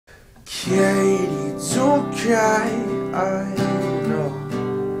Katie, don't cry, I know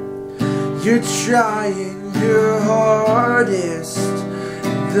you're trying your hardest.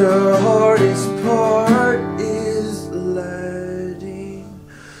 The hardest part is letting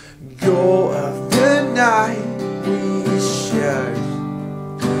go of the night we shared.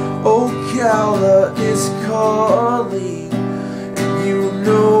 Ocala is calling, and you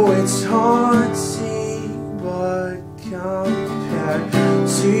know it's haunting, but compared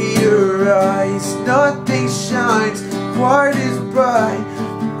to your eyes, nothing shines quite as bright.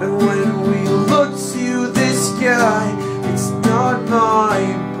 And when we look to the sky, it's not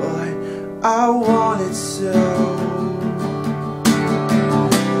mine, but I want it so.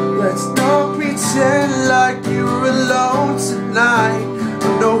 Let's not pretend like you're alone tonight.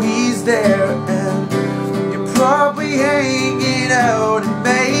 I know he's there, and you're probably hanging out and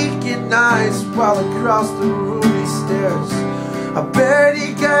making eyes while across the room he stares. I bet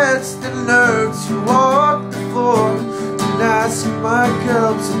he gets the nerve to walk the floor and ask my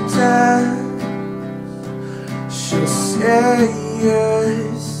girl to dance. She'll say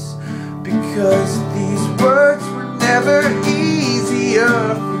yes, because these words were never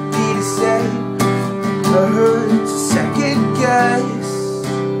easier for me to say, for her to second guess.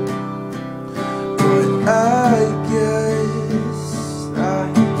 But I guess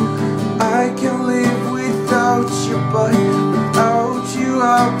I can live without you, but without you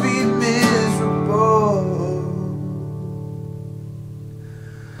I'll be miserable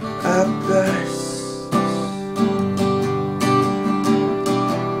at best.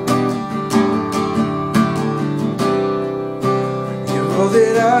 You're all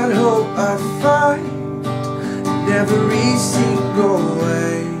that I'd hope I'd find in every single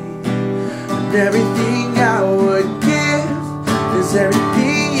way, and everything I would give is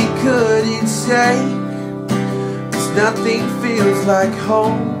everything you couldn't say. Nothing feels like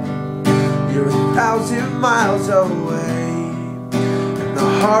home, you're 1,000 miles away. And the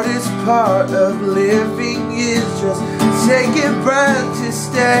hardest part of living is just taking breath to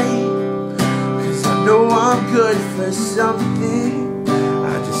stay. Cause I know I'm good for something,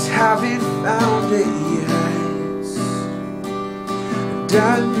 I just haven't found it yet. And I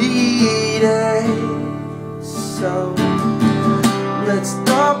need it, so let's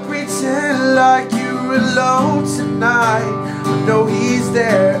not pretend like you're alone tonight. I know he's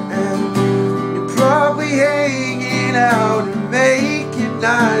there, and you're probably hanging out and making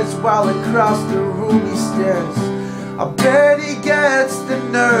eyes while across the room he stares. I bet he gets the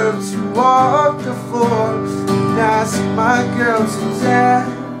nerve to walk the floor and ask my girl to dance.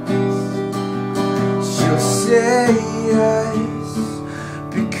 She'll say yes,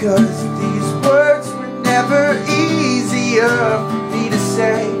 because these words were never easier for me to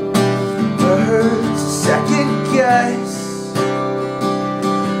say, for her to second guess.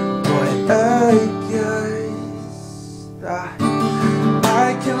 But I guess I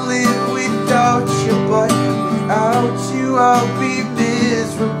can live without you, but without you I'll be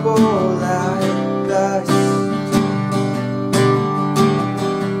miserable at best.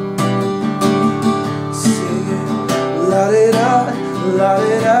 Singing la-da-da,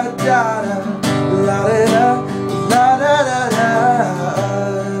 la-da-da-da-da, la-da-da, la-da-da-da.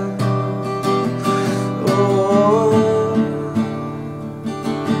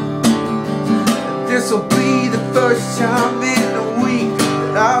 This'll be the first time in a week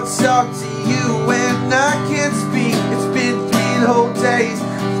that I'll talk to you when I can't speak. It's been 3 whole days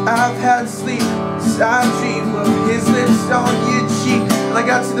I've had sleep, cause I dream of his lips on your cheek. And I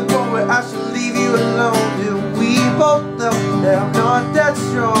got to the point where I should leave you alone, and we both know that I'm not that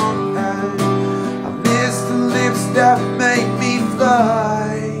strong, and I miss the lips that make me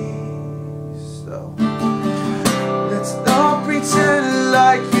fly. So let's not pretend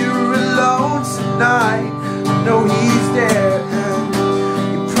like you're alone tonight. I know he's there, and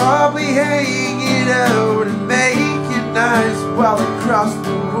you're probably hanging out and making eyes while across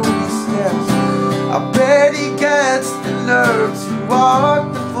the room he stares. I bet he gets the nerve to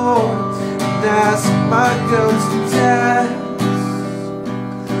walk the floor and ask my girl to dance.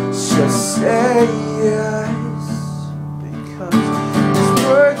 She'll say yes, because his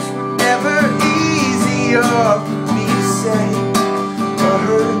words were never easier for me to say, for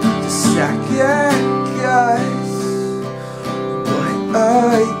her to second guess. But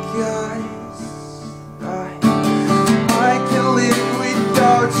I guess I can live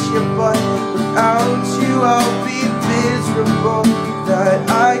without you, but without you I'll be miserable. That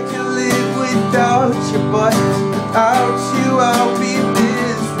I can live without you, but without you I'll be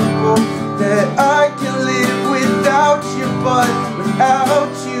miserable. That I can live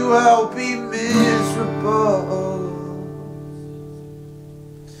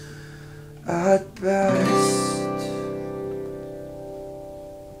I'd beg